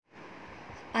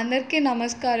అందరికీ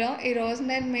నమస్కారం. ఈరోజు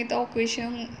నేను మీతో ఒక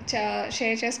విషయం చ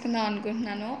షేర్ చేసుకుందాం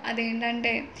అనుకుంటున్నాను.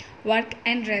 అదేంటంటే work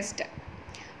and rest.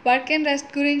 Work and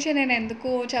rest గురించి నేను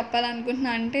ఎందుకు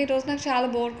చెప్పాలనుకుంటున్నా అంటే, ఈరోజు నాకు చాలా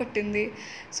బోర్ కొట్టింది.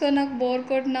 సో, నాకు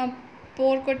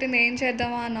బోర్ కొట్టింది ఏం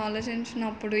చేద్దామా అని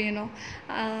ఆలోచించినప్పుడు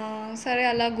సరే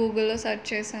అలా గూగుల్‌లో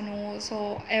సెర్చ్ చేశాను.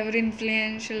 సో, ఎవరు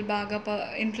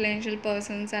ఇన్‌ఫ్లుయెన్షియల్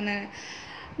పర్సన్స్ అనే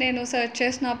నేను సెర్చ్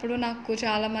చేసినప్పుడు నాకు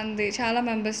చాలా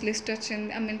మెంబర్స్ లిస్ట్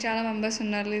వచ్చింది. చాలా మెంబర్స్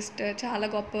ఉన్నారు లిస్ట్. చాలా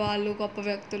గొప్పవాళ్ళు, గొప్ప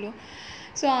వ్యక్తులు.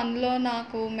 సో, అందులో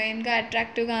నాకు మెయిన్‌గా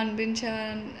అట్రాక్టివ్‌గా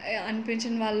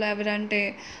అనిపించిన వాళ్ళు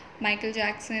ఎవరంటే Michael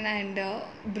Jackson and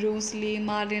Bruce Lee,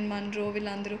 Marilyn Monroe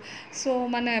వీళ్ళందరూ. సో,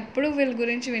 మనం ఎప్పుడూ వీళ్ళ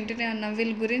గురించి వింటూనే ఉన్నాం.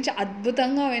 వీళ్ళ గురించి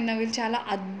అద్భుతంగా విన్నాం. వీళ్ళు చాలా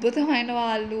అద్భుతమైన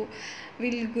వాళ్ళు.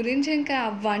 వీళ్ళ గురించి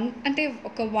ఇంకా అంటే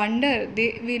ఒక వండర్.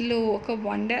 వీళ్ళు ఒక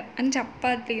వండర్ అని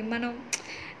చెప్పాలి.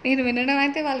 నేను వినడం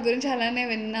అయితే వాళ్ళ గురించి అలానే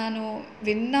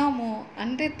విన్నాము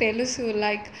అంటే తెలుసు.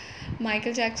 లైక్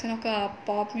మైకేల్ జాక్సన్ ఒక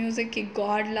పాప్ మ్యూజిక్‌కి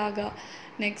గాడ్ లాగా.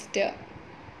 నెక్స్ట్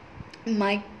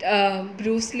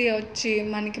బ్రూస్లీ వచ్చి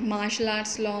మనకి మార్షల్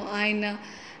ఆర్ట్స్‌లో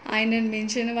ఆయనను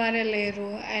మించిన వారే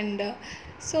లేరు. అండ్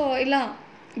సో, ఇలా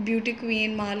beauty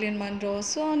queen Marilyn Monroe.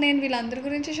 So, నేను వీళ్ళందరి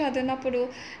గురించి చదివినప్పుడు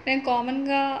నేను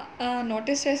కామన్‌గా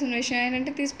నోటీస్ చేసిన విషయం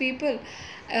ఏంటంటే దీస్ పీపుల్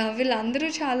వీళ్ళందరూ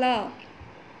చాలా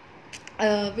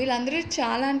వీళ్ళందరూ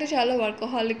చాలా అంటే చాలా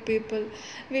వర్కహాలిక్ పీపుల్.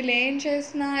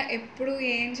 ఎప్పుడు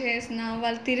ఏం చేసినా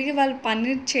వాళ్ళు తిరిగి వాళ్ళ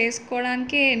పని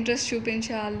చేసుకోవడానికే ఇంట్రెస్ట్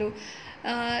చూపించేవాళ్ళు.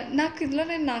 నాకు ఇందులో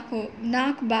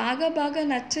నాకు బాగా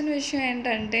బాగా నచ్చిన విషయం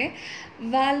ఏంటంటే,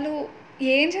 వాళ్ళు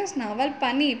ఏం చేసినా వాళ్ళ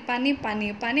పని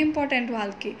ఇంపార్టెంట్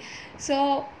వాళ్ళకి.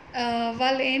 సో,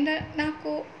 వాళ్ళు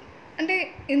నాకు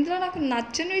అంటే ఇందులో నాకు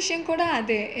నచ్చిన విషయం కూడా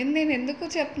అదే. నేను ఎందుకు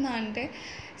చెప్తున్నా అంటే,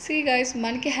 గైస్,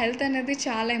 మనకి హెల్త్ అనేది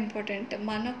చాలా ఇంపార్టెంట్.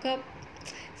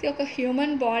 ఒక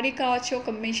హ్యూమన్ బాడీ కావచ్చు, ఒక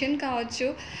మెషిన్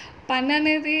కావచ్చు, పని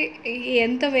అనేది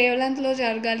ఎంత వేవ్ లెంగ్త్‌లో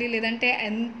జరగాలి, లేదంటే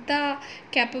ఎంత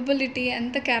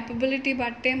క్యాపబిలిటీ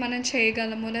బట్టే మనం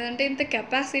చేయగలము, లేదంటే ఇంత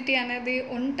కెపాసిటీ అనేది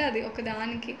ఉంటుంది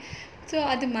ఒకదానికి. సో,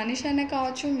 అది మనిషి అయినా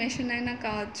కావచ్చు, మెషిన్ అయినా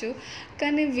కావచ్చు.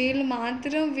 కానీ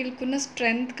వీళ్ళకున్న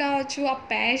స్ట్రెంగ్త్ కావచ్చు, ఆ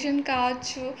ప్యాషన్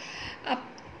కావచ్చు,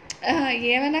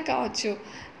 ఏమైనా కావచ్చు.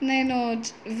 నేను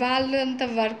వాళ్ళు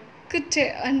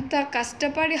అంత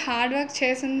కష్టపడి హార్డ్ వర్క్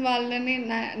చేసిన వాళ్ళని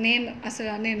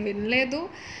నేను వినలేదు.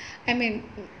 ఐ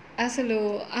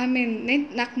మీన్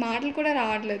నాకు మాటలు కూడా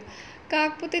రావట్లేదు.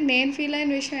 కాకపోతే నేను ఫీల్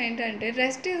అయిన విషయం ఏంటంటే,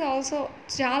 రెస్ట్ ఈజ్ ఆల్సో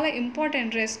చాలా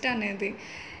ఇంపార్టెంట్. రెస్ట్ అనేది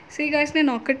గైస్,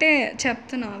 నేను ఒక్కటే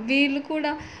చెప్తున్నా. వీళ్ళు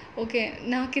కూడా ఓకే,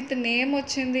 నాకు ఇంత నేమ్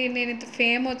వచ్చింది, నేను ఇంత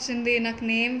ఫేమ్ వచ్చింది, నాకు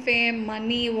ఫేమ్,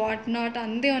 మనీ, వాట్ నాట్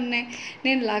అన్నీ ఉన్నాయి,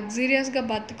 నేను లగ్జీరియస్గా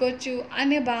బతకొచ్చు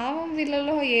అనే భావం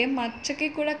వీళ్ళలో ఏ మచ్చకి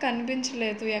కూడా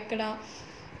కనిపించలేదు ఎక్కడ.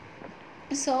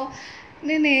 సో,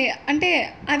 అంటే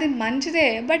అది మంచిదే,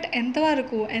 బట్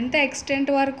ఎంత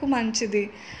ఎక్స్టెంట్ వరకు మంచిది.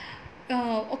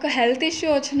 ఒక హెల్త్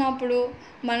ఇష్యూ వచ్చినప్పుడు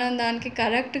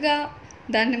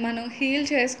దాన్ని మనం హీల్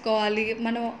చేసుకోవాలి.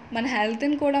 మన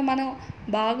హెల్త్ని కూడా మనం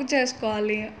బాగు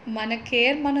చేసుకోవాలి. మన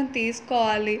కేర్ మనం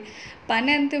తీసుకోవాలి.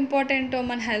 పని ఎంత ఇంపార్టెంటో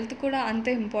మన హెల్త్ కూడా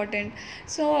అంతే ఇంపార్టెంట్.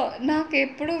 సో, నాకు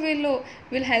ఎప్పుడు వీళ్ళ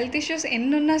హెల్త్ ఇష్యూస్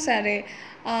ఎన్నున్నా సరే,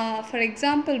 ఫర్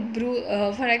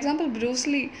ఎగ్జాంపుల్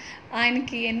బ్రూస్లీ,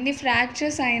 ఆయనకి ఎన్ని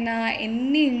ఫ్రాక్చర్స్ అయినా,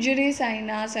 ఎన్ని ఇంజురీస్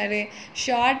అయినా సరే,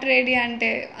 షాట్ రెడీ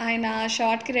అంటే ఆయన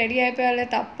షాట్కి రెడీ అయిపోయాలే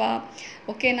తప్ప,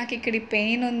 ఓకే నాకు ఇక్కడ ఈ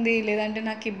పెయిన్ ఉంది, లేదంటే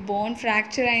నాకు ఈ బోన్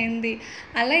ఫ్రాక్చర్ అయింది,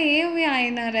 అలా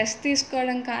ఆయన రెస్ట్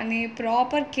తీసుకోవడం కానీ,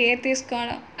 ప్రాపర్ కేర్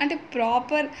తీసుకోవడం అంటే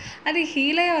అది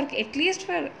హీల్ అయ్యే వరకు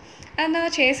అట్లీస్ట్ అలా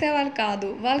చేసేవాళ్ళు కాదు.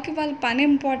 వాళ్ళ పని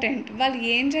ఇంపార్టెంట్. వాళ్ళు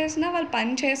ఏం చేసినా వాళ్ళు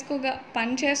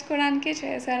పని చేసుకోవడానికే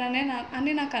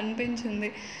చేశారని నాకు అనిపించింది.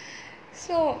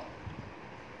 సో,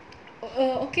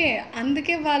 ఓకే,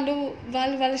 అందుకే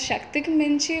వాళ్ళ శక్తికి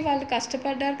మించి వాళ్ళు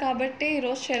కష్టపడ్డారు కాబట్టి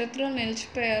ఈరోజు చరిత్రలో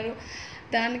నిలిచిపోయారు.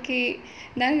 దానికి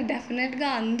డెఫినెట్గా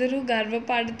అందరూ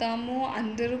గర్వపడతాము.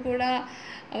 అందరూ కూడా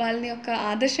వాళ్ళని ఒక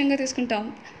ఆదర్శంగా తీసుకుంటాం.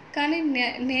 కానీ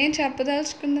నేను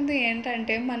చెప్పదలుచుకున్నది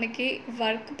ఏంటంటే, మనకి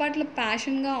వర్క్ పట్ల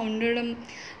ప్యాషన్గా ఉండడం,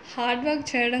 హార్డ్ వర్క్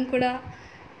చేయడం కూడా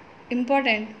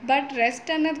ఇంపార్టెంట్. బట్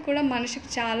రెస్ట్ అనేది కూడా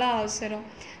మనిషికి చాలా అవసరం.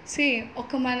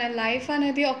 మన లైఫ్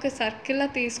అనేది ఒక సర్కిల్లా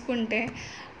తీసుకుంటే,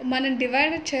 మనం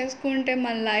డివైడ్ చేసుకుంటే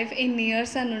మన లైఫ్ ఇన్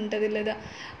ఇయర్స్ అని ఉంటుంది, లేదా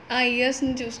ఆ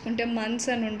ఇయర్స్ని చూసుకుంటే మంత్స్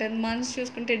అని ఉంటుంది, మంత్స్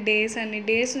చూసుకుంటే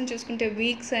డేస్ని చూసుకుంటే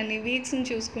వీక్స్ని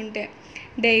చూసుకుంటే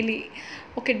డైలీ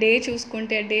ఒక డే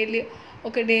చూసుకుంటే డైలీ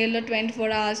ఒక డేలో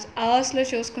 24 అవర్స్లో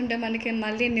చూసుకుంటే మనకి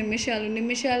మళ్ళీ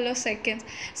నిమిషాల్లో సెకండ్స్.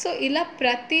 సో ఇలా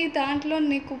ప్రతి దాంట్లో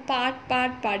నీకు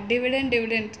పార్ట్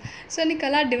డివిడెండ్. సో నీకు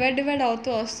అలా డివైడ్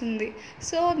అవుతూ వస్తుంది.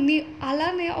 సో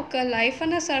అలానే ఒక లైఫ్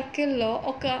అనే సర్కిల్లో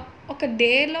ఒక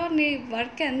డేలో నీ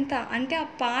వర్క్ ఎంత అంటే ఆ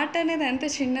పార్ట్ అనేది ఎంత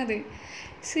చిన్నది.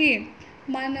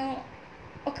 మనం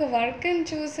ఒక వర్క్ని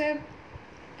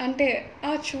అంటే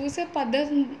ఆ చూసే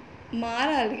పద్ధతి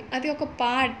మారాలి. అది ఒక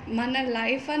పార్ట్. మన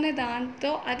లైఫ్ అనే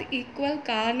దాంతో అది ఈక్వల్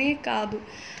కానే కాదు.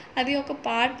 అది ఒక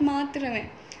పార్ట్ మాత్రమే.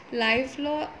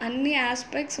 లైఫ్లో అన్ని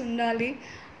ఆస్పెక్ట్స్ ఉండాలి.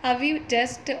 అవి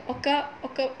జస్ట్ ఒక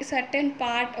సర్టెన్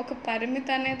పార్ట్, ఒక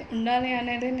పరిమితి అనేది ఉండాలి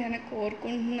అనేది నేను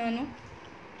కోరుకుంటున్నాను.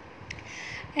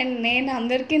 అండ్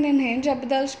నేను ఏం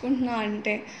చెప్పదలుచుకుంటున్నా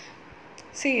అంటే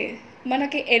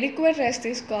మనకి ఎడిక్వేట్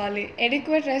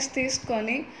రెస్ట్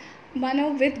తీసుకొని మనం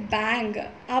విత్ బ్యాంగ్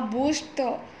ఆ బూస్ట్తో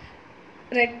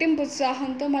రెట్టింపు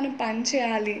ఉత్సాహంతో మనం పని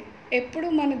చేయాలి. ఎప్పుడు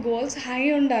మన గోల్స్ హై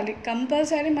ఉండాలి.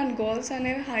 కంపల్సరీ మన గోల్స్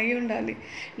అనేవి హై ఉండాలి.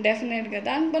 డెఫినెట్గా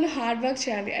దానికి మనం హార్డ్ వర్క్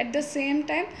చేయాలి. అట్ ద సేమ్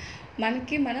టైం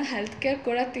మన హెల్త్ కేర్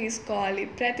కూడా తీసుకోవాలి.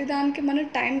 ప్రతిదానికి మనం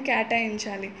టైం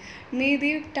కేటాయించాలి.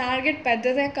 మీది టార్గెట్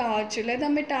పెద్దదే కావచ్చు, లేదా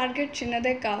మీ టార్గెట్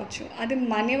చిన్నదే కావచ్చు. అది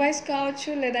మనీ వైజ్ కావచ్చు,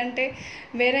 లేదంటే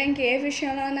వేరే ఇంకే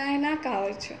విషయంలోనైనా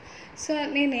కావచ్చు. సో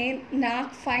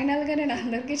నాకు ఫైనల్గా నేను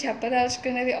అందరికీ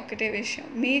చెప్పదలుచుకునేది ఒకటే విషయం.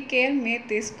 మీ కేర్ మీరు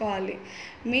తీసుకోవాలి.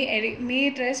 మీ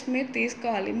రెస్ట్ మీరు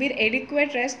తీసుకోవాలి. మీరు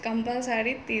ఎడిక్వేట్ రెస్ట్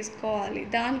కంపల్సరీ తీసుకోవాలి.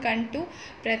 దానికంటూ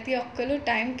ప్రతి ఒక్కరు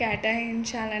టైం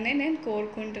కేటాయించాలని నేను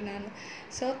కోరుకుంటున్నాను.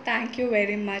 So thank you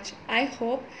very much. I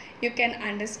hope you can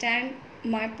understand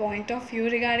my point of view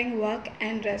regarding work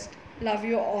and rest. Love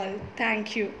you all. Thank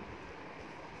you.